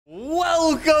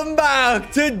Welcome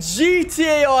back to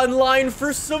GTA Online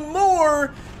for some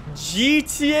more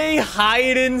GTA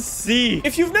hide and seek.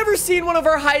 If you've never seen one of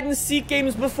our hide and seek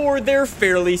games before, they're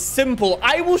fairly simple.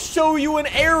 I will show you an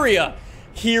area.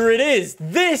 Here it is.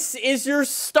 This is your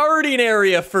starting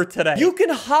area for today. You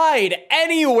can hide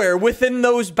anywhere within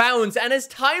those bounds, and as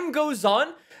time goes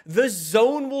on, the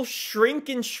zone will shrink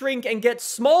and get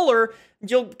smaller.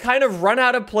 You'll kind of run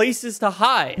out of places to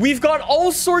hide. We've got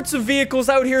all sorts of vehicles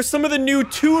out here. Some of the new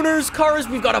tuners cars.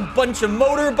 We've got a bunch of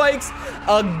motorbikes,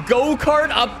 a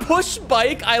go-kart, a push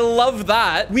bike. I love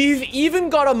that. We've even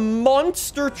got a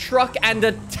monster truck and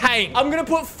a tank. I'm gonna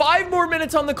put 5 more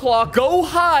minutes on the clock. Go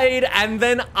hide, and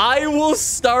then I will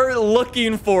start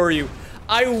looking for you.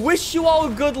 I wish you all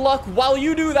good luck. While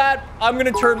you do that, I'm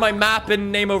gonna turn my map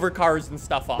and name over cars and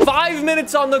stuff off. 5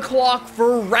 minutes on the clock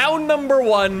for round number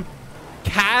 1.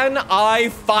 Can I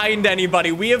find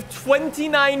anybody? We have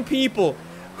 29 people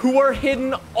who are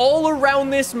hidden all around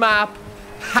this map.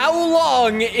 How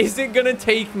long is it gonna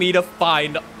take me to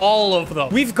find all of them?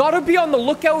 We've got to be on the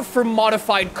lookout for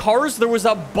modified cars. There was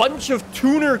a bunch of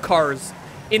tuner cars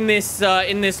in this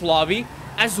lobby,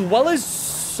 as well as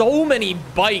so many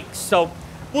bikes. So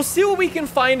we'll see what we can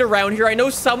find around here. I know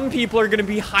some people are going to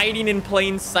be hiding in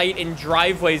plain sight in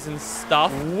driveways and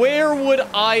stuff. Where would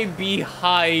I be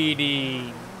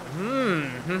hiding?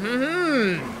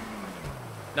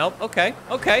 Nope. Okay.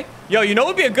 Yo, you know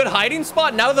what would be a good hiding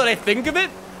spot now that I think of it?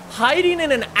 Hiding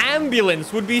in an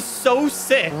ambulance would be so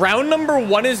sick. Round number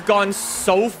 1 has gone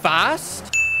so fast.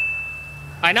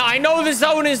 I know the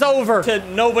zone is over. To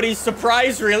nobody's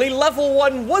surprise, really. Level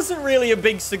 1 wasn't really a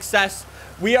big success.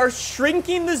 We are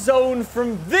shrinking the zone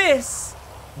from this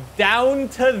down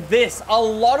to this. A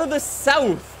lot of the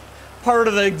south part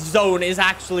of the zone is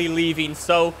actually leaving.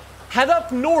 So head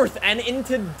up north and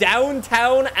into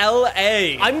downtown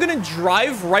LA. I'm going to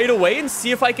drive right away and see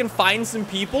if I can find some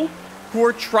people who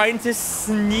are trying to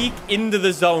sneak into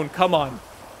the zone. Come on.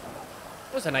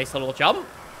 That was a nice little jump.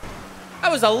 That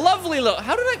was a lovely little...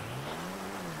 How did I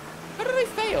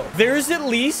fail? There's at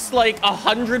least like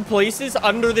 100 places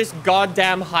under this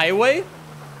goddamn highway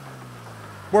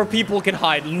where people can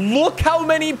hide. Look how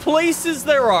many places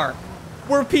there are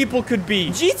where people could be.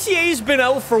 GTA's been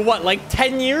out for what, like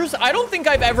 10 years? I don't think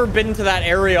I've ever been to that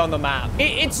area on the map.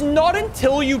 It's not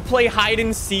until you play hide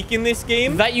and seek in this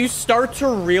game that you start to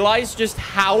realize just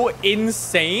how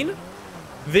insane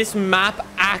this map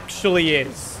actually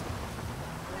is.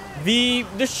 The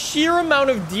sheer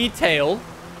amount of detail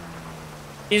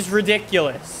is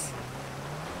ridiculous.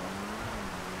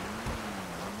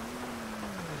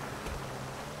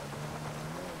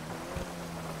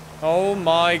 Oh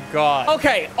my god.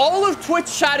 Okay, all of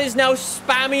Twitch chat is now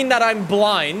spamming that I'm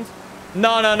blind.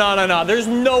 No. There's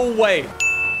no way.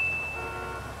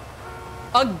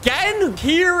 Again?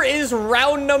 Here is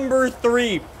round number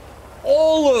 3.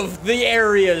 All of the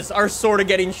areas are sort of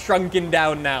getting shrunken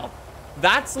down now.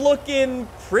 That's looking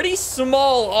pretty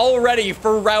small already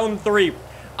for round 3.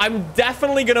 I'm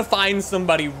definitely gonna find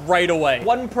somebody right away.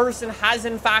 One person has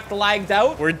in fact lagged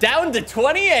out. We're down to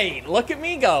 28. Look at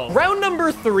me go. Round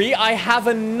number 3, I have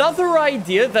another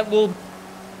idea that will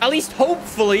at least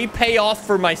hopefully pay off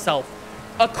for myself.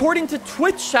 According to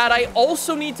Twitch chat, I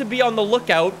also need to be on the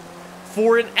lookout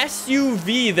for an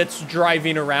SUV that's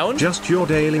driving around. Just your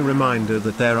daily reminder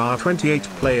that there are 28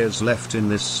 players left in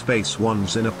this space.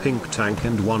 One's in a pink tank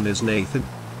and one is Nathan.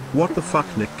 What the fuck,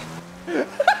 Nick?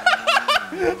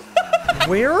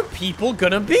 Where are people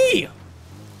gonna be?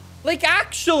 Like,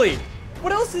 actually,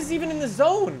 what else is even in the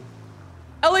zone?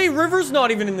 LA River's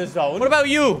not even in the zone. What about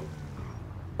you?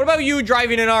 What about you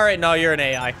driving an R8? No, you're an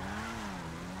AI.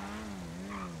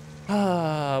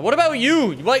 What about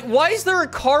you? Like, why is there a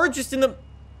car just in the...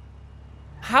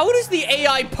 How does the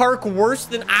AI park worse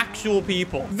than actual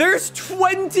people? There's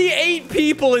 28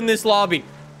 people in this lobby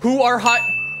who are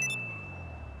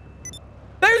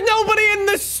There's nobody in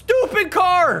this stupid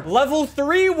car. Level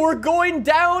 3, we're going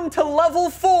down to level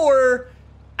 4.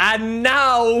 And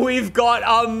now we've got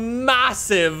a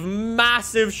massive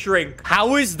shrink.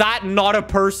 How is that not a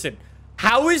person?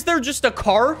 How is there just a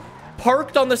car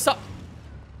parked on the side?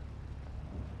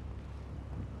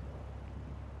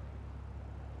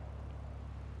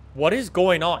 What is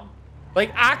going on?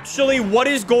 Like, actually, what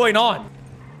is going on?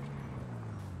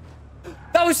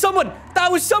 That was someone. That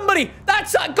was somebody.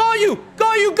 That's got you.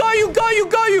 Got you.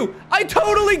 I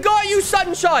totally got you,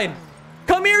 Sunshine.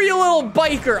 Come here, you little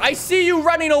biker. I see you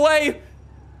running away.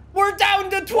 We're down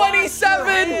to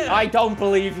 27. I don't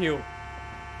believe you.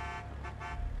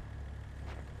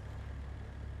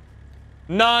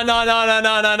 No.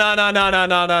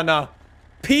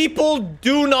 People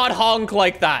do not honk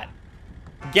like that.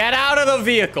 Get out of the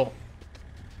vehicle.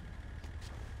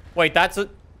 Wait, that's an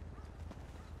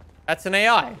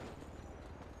AI.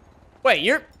 Wait,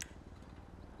 you're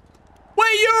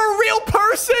a real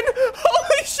person?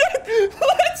 Holy shit!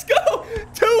 Let's go!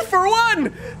 2 for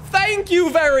 1! Thank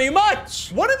you very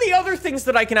much! One of the other things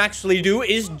that I can actually do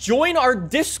is join our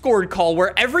Discord call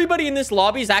where everybody in this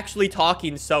lobby is actually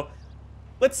talking, so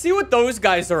let's see what those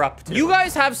guys are up to. You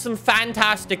guys have some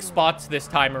fantastic spots this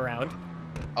time around.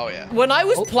 Oh, yeah. When I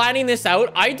was planning this out,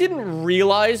 I didn't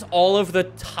realize all of the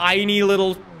tiny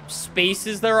little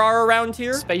spaces there are around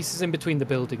here. Spaces in between the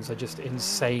buildings are just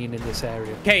insane in this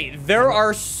area. Okay, there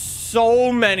are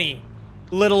so many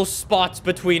little spots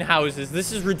between houses.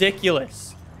 This is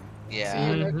ridiculous.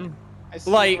 Yeah.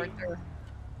 Like,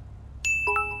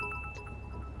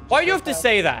 why do you have to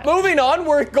say that? Moving on,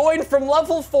 we're going from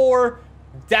level 4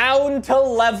 down to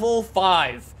level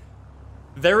 5.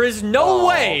 There is no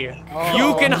way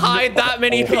you can hide that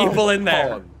many people in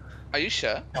there. Are you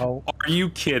sure? Oh, Are you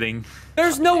kidding?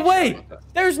 There's no way.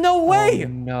 There's no way. oh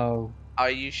no.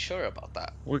 Are you sure about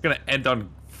that? We're gonna end on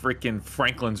freaking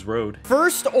Franklin's Road.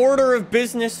 First order of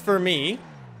business for me,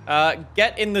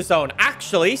 get in the zone.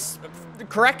 Actually,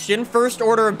 correction, first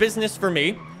order of business for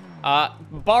me,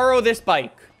 borrow this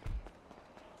bike.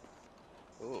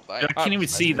 Ooh, I can't even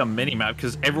see the mini-map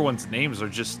because everyone's names are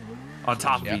just on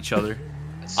top of each other.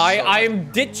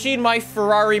 I'm ditching my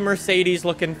Ferrari Mercedes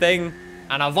looking thing,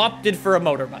 and I've opted for a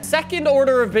motorbike. Second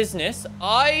order of business,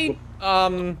 Whoa,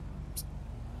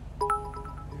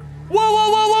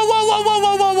 whoa, whoa, whoa, whoa, whoa,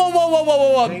 whoa, whoa, whoa, whoa, whoa, whoa,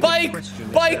 whoa, whoa, bike,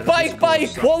 bike, bike.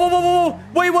 Whoa, whoa, whoa, whoa,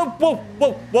 wait, whoa, whoa,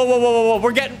 whoa, whoa, whoa, whoa, whoa,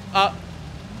 we're getting,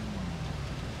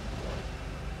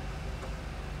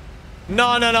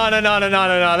 no,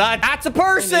 that's a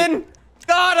person.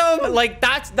 Got him. Like,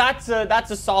 that's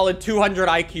a solid 200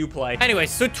 IQ play. Anyway,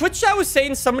 so Twitch Chat was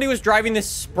saying somebody was driving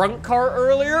this Sprunk car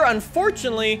earlier.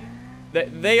 Unfortunately,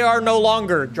 they are no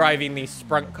longer driving the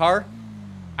Sprunk car.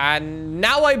 And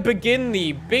now I begin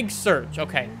the big search.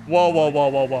 Okay. Whoa, whoa, whoa,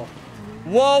 whoa, whoa.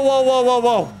 Whoa, whoa, whoa, whoa,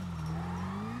 whoa.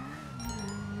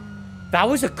 That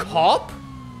was a cop?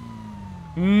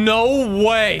 No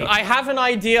way. I have an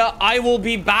idea. I will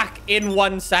be back in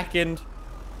 1 second.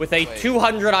 With a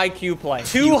 200 IQ play.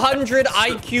 200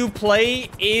 IQ play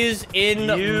is in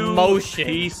motion.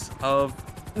 Piece of...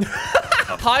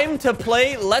 Time to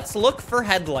play. Let's look for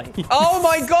headlight. Oh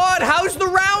my god, how's the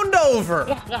round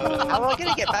over? How am I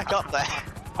gonna get back up there?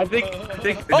 I think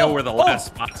I know where the last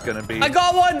spot's gonna be. I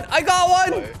got one. I got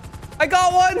one. I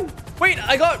got one. Wait,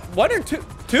 I got 1 or 2?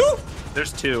 2?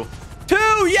 There's 2. 2,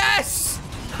 yes.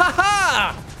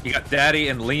 Haha. You got Daddy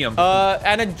and Liam.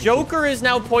 And a Joker is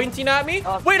now pointing at me.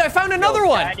 Wait, I found another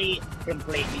one. Daddy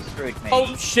completely screwed me.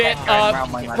 Oh shit.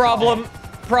 Problem.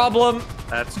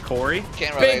 That's Corey.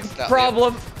 Can't relate Big to that,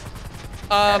 problem. Nick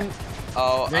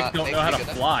don't know how to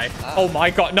fly. Oh my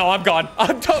god. No, I'm gone.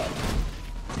 I'm done.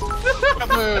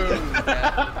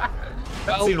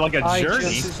 That seemed like a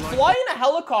journey. Flying a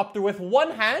helicopter with one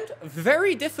hand,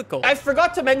 very difficult. I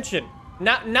forgot to mention,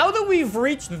 now that we've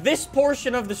reached this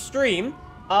portion of the stream,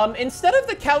 instead of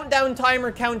the countdown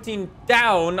timer counting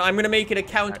down, I'm gonna make it a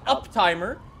count up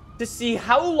timer to see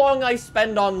how long I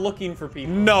spend on looking for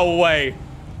people. No way.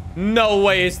 No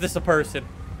way is this a person.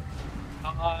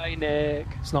 Hi, Nick.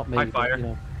 It's not me. Hi, Fire. But, you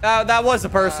know. That was a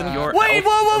person. Wait, Your whoa,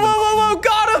 whoa, whoa, whoa, whoa.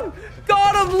 Got him.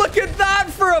 Got him. Look at that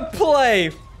for a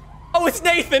play. Oh, it's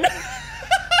Nathan.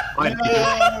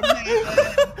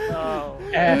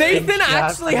 Nathan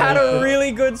actually had a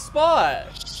really good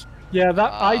spot. Yeah,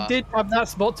 I did have that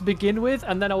spot to begin with,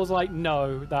 and then I was like,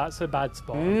 no, that's a bad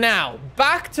spot. Now,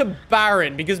 back to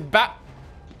Baron, because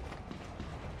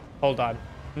Hold on.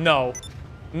 No.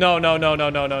 No, no, no, no,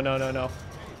 no, no, no, no, no.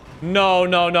 No,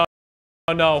 no, no,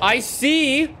 no, no. I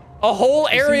see a whole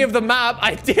area of the map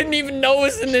I didn't even know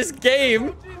was in this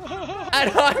game. And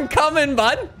I'm coming,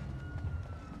 bud.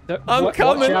 I'm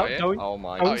coming. Out, Oh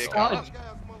my don't god. start,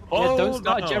 don't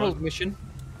start a Gerald mission.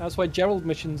 That's why Gerald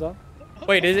missions are.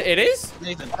 Wait, it is?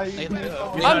 Nathan,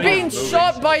 I'm being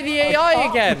shot by the AI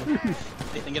again.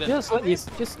 Nathan, get in. Just let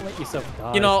yourself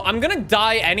die. You know, I'm gonna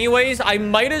die anyways. I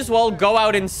might as well go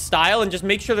out in style and just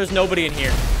make sure there's nobody in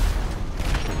here.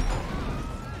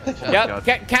 Yep,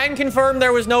 can confirm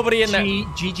there was nobody in there.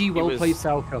 GG, well played,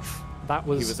 Salkov. That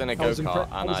was. He was in a go-kart,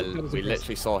 and we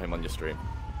literally saw him on your stream.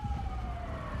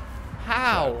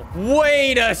 How?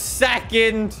 Wait a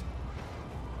second.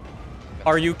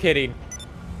 Are you kidding?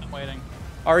 I'm waiting.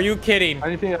 Are you kidding?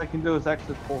 Anything I can do is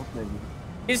exit port menu.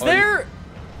 Is there...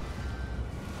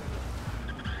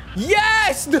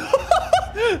 Yes! No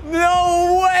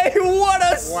way!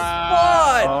 What a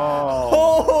spot!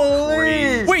 Oh,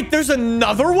 Holy! Wait, there's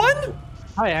another one?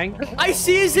 Hi, Hank. I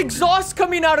see his exhaust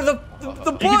coming out of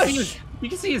the bush. You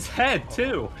can see his head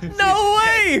too. No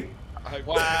way!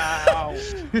 Wow.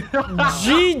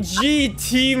 GG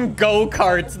Team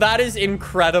Go-Karts. That is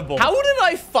incredible. How did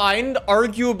I find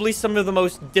arguably some of the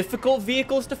most difficult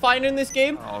vehicles to find in this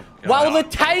game? Oh, while the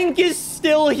tank is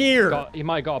still here. He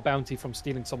might have got a bounty from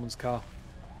stealing someone's car.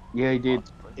 Yeah, he did.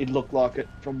 It looked like it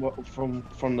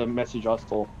from the message I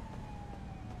saw.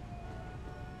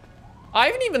 I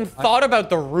haven't even thought about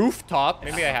the rooftop.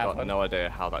 Maybe I I've have. got no idea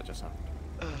how that just happened.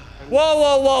 Whoa,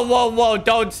 whoa, whoa, whoa, whoa.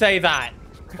 Don't say that.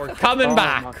 We're coming Oh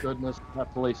back. my goodness,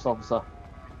 that police officer.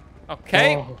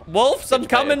 Okay. Oh. Wolves, I'm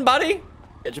coming, buddy.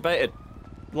 Get you baited.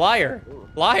 Liar.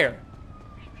 Liar.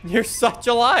 You're such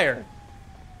a liar.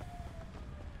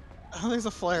 I think there's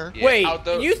a flare. Yeah, Wait,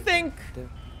 although- you think...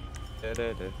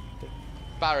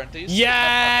 Baron, do you see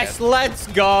Yes, the let's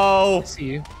go. See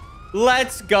you.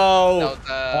 Let's go.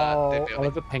 No, Oh, the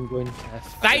Oliver Penguin. Yes.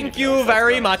 Thank you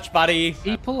very much, buddy.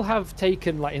 People have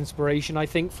taken like inspiration, I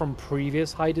think, from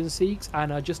previous hide and seeks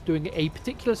and are just doing a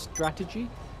particular strategy,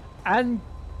 and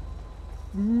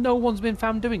no one's been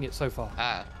found doing it so far.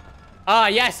 Ah,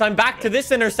 yes, I'm back to this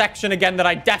intersection again that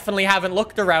I definitely haven't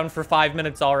looked around for 5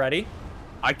 minutes already.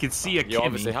 I could see a Kimmy. You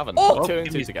obviously haven't. Oh! Put two and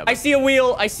two together. I see a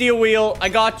wheel. I see a wheel. I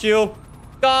got you.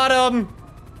 Got him.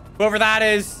 Whoever that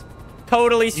is.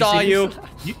 Totally saw you.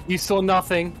 You saw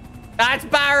nothing. That's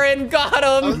Baron.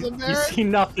 Got him. You see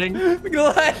nothing.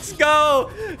 Let's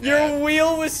go. Your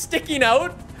wheel was sticking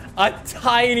out a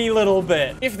tiny little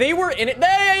bit. If they were in it.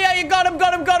 Yeah, you got him.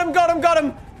 Got him. Got him. Got him. Got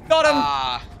him. Got him.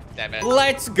 Ah, damn it.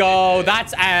 Let's go.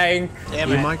 That's Ang.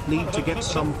 You might need to get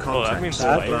some contact means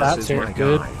sunglasses, that's my it.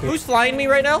 Good. guy. Who's flying me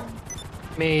right now?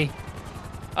 Me.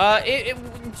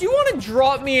 Do you want to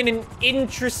drop me in an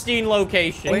interesting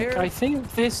location? I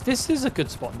think this is a good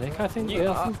spot, Nick. I think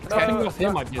I think off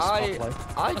here might be a spotlight.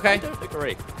 I don't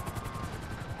agree.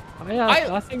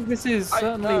 I think this is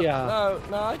certainly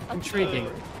No, intriguing.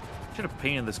 Should have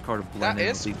painted this car to blend That in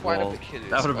is with these quite a walls. peculiar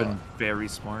That would have been spot. very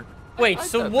smart. Wait, I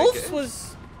so don't think Wolves it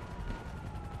was...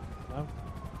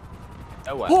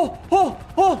 Oh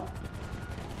well.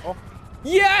 Oh!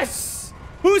 Yes!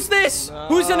 Who's this?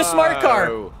 Who's in a smart car?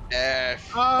 No.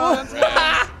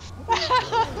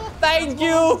 Thank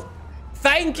you!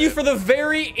 Thank you for the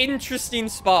very interesting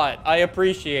spot. I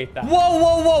appreciate that. Whoa,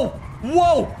 whoa, whoa!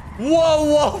 Whoa! Whoa,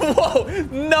 whoa, whoa!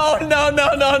 No, no,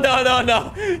 no, no, no, no,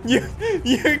 no!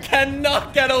 You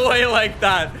cannot get away like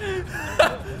that!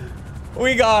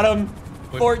 We got him.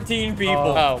 14 people.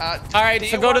 All right,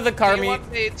 so go to the car Do you meet.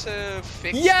 want me to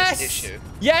fix Yes! this issue?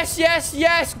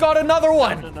 Yes! Got another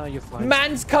one. No, you're fine.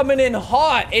 Man's coming in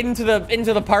hot into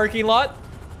the parking lot.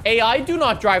 AI, do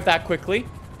not drive that quickly.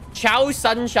 Ciao,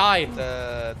 sunshine.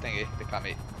 The thingy, the car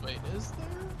meet. Wait, is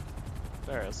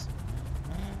there? There is.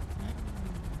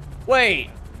 Wait,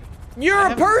 you're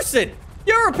a person.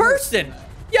 You're a person.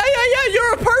 Yeah,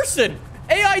 you're a person.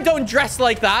 AI don't dress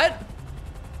like that.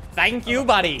 Thank you,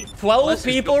 buddy. 12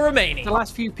 people remaining. The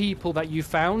last few people that you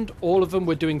found, all of them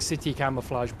were doing city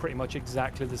camouflage pretty much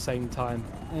exactly the same time.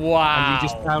 Wow. And you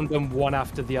just found them one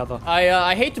after the other.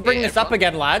 I hate to bring this up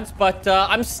again, lads, but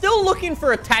I'm still looking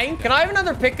for a tank. Can I have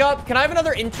another pickup? Can I have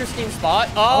another interesting spot?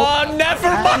 Oh, never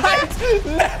mind.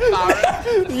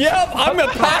 Yep, I'm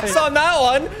gonna pass on that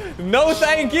one. No,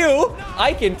 thank you.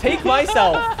 I can take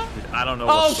myself. I don't know.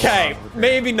 What's Okay, going on with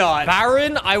maybe not.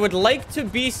 Baron, I would like to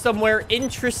be somewhere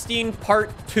interesting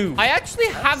part 2. I actually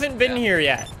haven't been here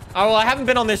yet. Oh, well, I haven't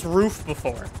been on this roof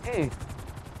before.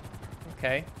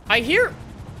 Okay. I hear...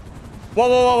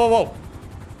 Whoa.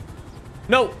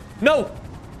 No.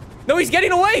 No, he's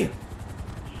getting away.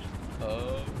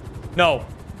 No.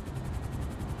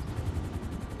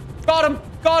 Got him.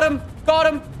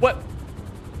 What?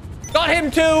 Got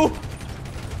him too.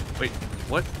 Wait,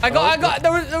 what? I got,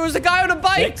 there was a guy on a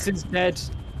bike. Nix is dead.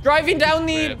 Driving down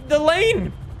the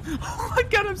lane. Oh my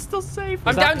god, I'm still safe.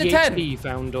 I'm down to 10. You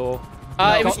found or?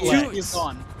 It was He's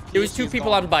gone. It was 2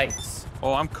 people on bikes.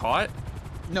 Oh, I'm caught?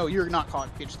 No, you're not caught,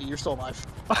 PhD. You're still alive.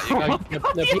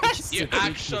 You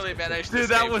actually managed to Dude,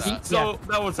 that save was that.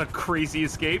 that was a crazy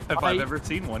escape if I've ever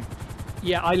seen one.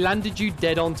 Yeah, I landed you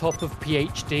dead on top of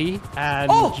PhD, and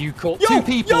Oh, you caught 2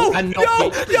 people and not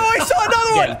PhD. I saw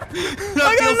another one.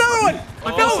 I got another one.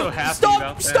 I'm No, so happy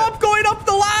about that. stop going up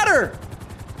the ladder.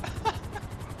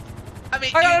 I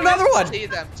mean, I got you another did one. see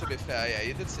them, to be fair. Yeah,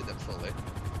 you did see them fully.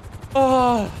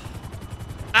 Oh,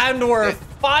 and we're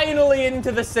finally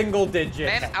into the single digit.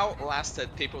 Men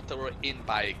outlasted people that were in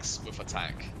bikes with a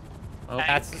tank. Oh,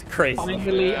 That's crazy.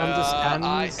 Finally I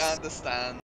understands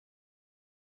understand.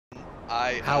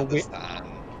 How we- understand.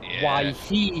 Yeah. why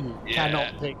he Yeah.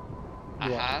 cannot pick.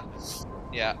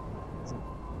 Yeah.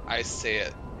 I see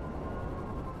it.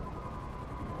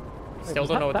 Still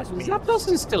don't know what this Is means. that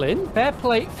person still in? Fair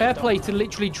play to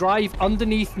literally drive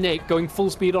underneath Nick going full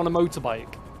speed on a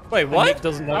motorbike. Wait, And what? Nick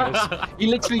doesn't notice. He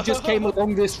literally just came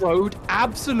along this road,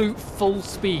 absolute full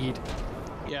speed.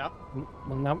 Yeah.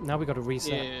 Well, now we got to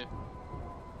reset. Yeah.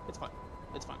 It's fine.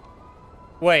 It's fine.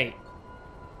 Wait.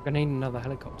 We're gonna need another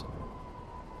helicopter.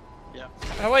 Yeah.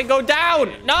 How do I go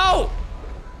down? No!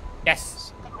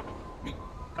 Yes.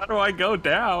 How do I go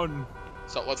down?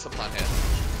 So what's the plan here?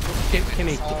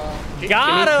 Kimmy.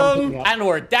 Got Kimmy, him! come And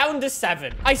we're down to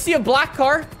 7. I see a black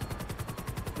car.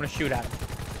 I'm gonna shoot at him.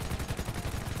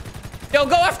 Yo,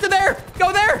 go after there!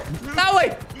 Go there! That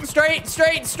way! Straight,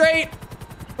 straight, straight!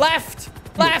 Left!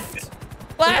 Left!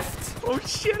 Left! Oh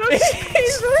shit!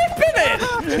 He's ripping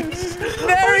it!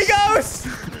 There he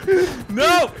goes!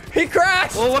 No! He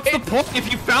crashed! Well, what's the point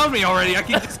if you found me already? I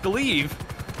can just leave.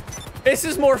 This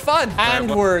is more fun. And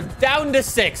well- we're down to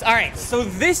 6. All right, so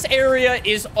this area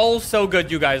is also good,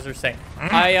 you guys are saying.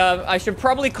 I should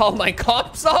probably call my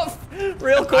cops off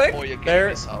real quick. Before you get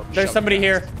There's this, somebody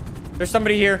here. There's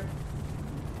somebody here.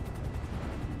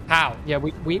 How? Yeah,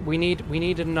 we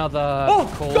need another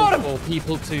call got him! for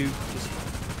people to just...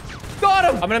 Got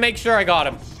him! I'm gonna make sure I got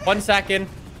him. 1 second.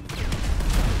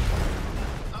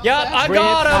 Yep, I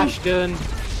got him. Ashton.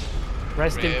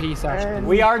 Rest in peace, Ashton.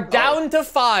 We are down to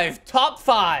 5. Top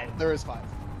 5. There is 5.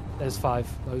 There's 5.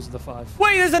 Those are the 5.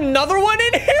 Wait, there's another one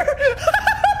in here?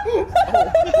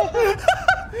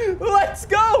 Let's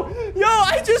go. Yo,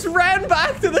 I just ran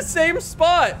back to the same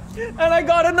spot and I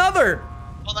got another.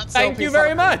 Well, that's Thank LP you very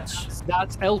soccer. much.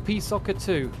 That's LP Soccer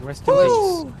 2. Rest in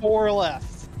Woo. peace. 4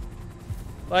 left.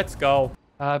 Let's go.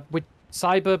 With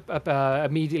Cyber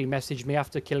immediately messaged me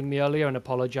after killing me earlier and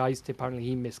apologized. Apparently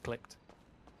he misclicked.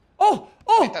 Oh, I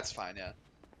oh. think that's fine, yeah.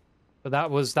 But that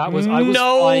was I was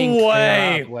No flying clear way.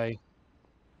 out of the way.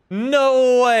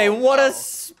 No way. Oh, What wow. a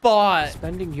spot.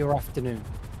 Spending your afternoon.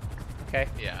 Okay.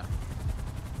 Yeah.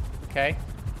 Okay.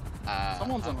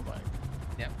 Someone's on a bike.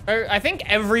 I think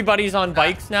everybody's on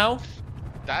bikes now.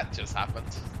 That just happened.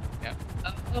 Yeah.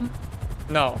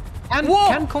 No. Can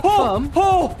Whoa. confirm.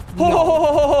 Oh, oh, oh,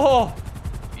 oh, oh,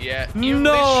 Yeah. You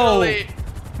No. literally...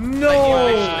 no.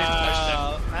 You literally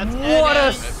pushed him. What a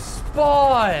Eddie.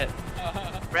 spot.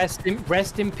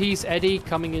 Rest in peace, Eddie,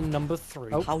 coming in number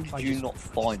 3. How did you not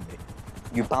find me?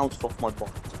 You bounced off my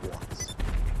bike twice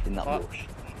in that rush.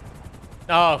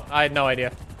 Oh, I had no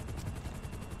idea.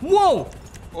 Whoa.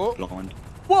 Blind.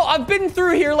 Well, I've been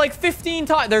through here like 15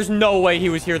 times. There's no way he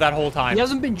was here that whole time. He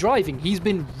hasn't been driving. He's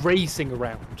been racing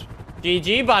around.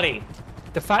 GG, buddy.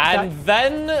 The fact And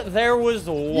then there was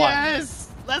one.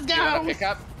 Yes! Let's You want go! to pick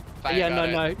up? that... Yeah,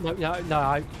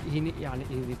 no. He needs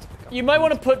to pick up. You might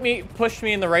want to push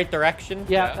me in the right direction.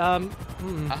 Yeah,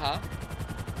 Uh-huh.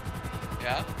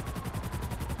 Yeah.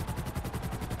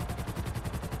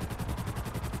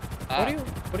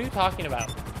 What are you talking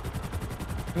about?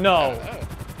 No.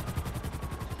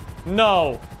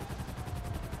 No.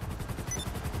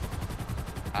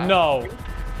 No.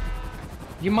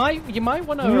 You might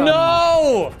want to...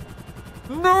 No!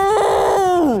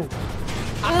 No!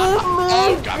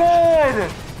 Oh my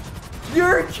god!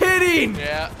 You're kidding!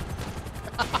 Yeah.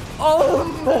 Oh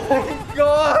my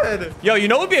god! Yo, you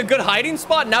know what would be a good hiding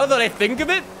spot now that I think of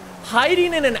it?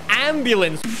 Hiding in an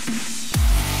ambulance.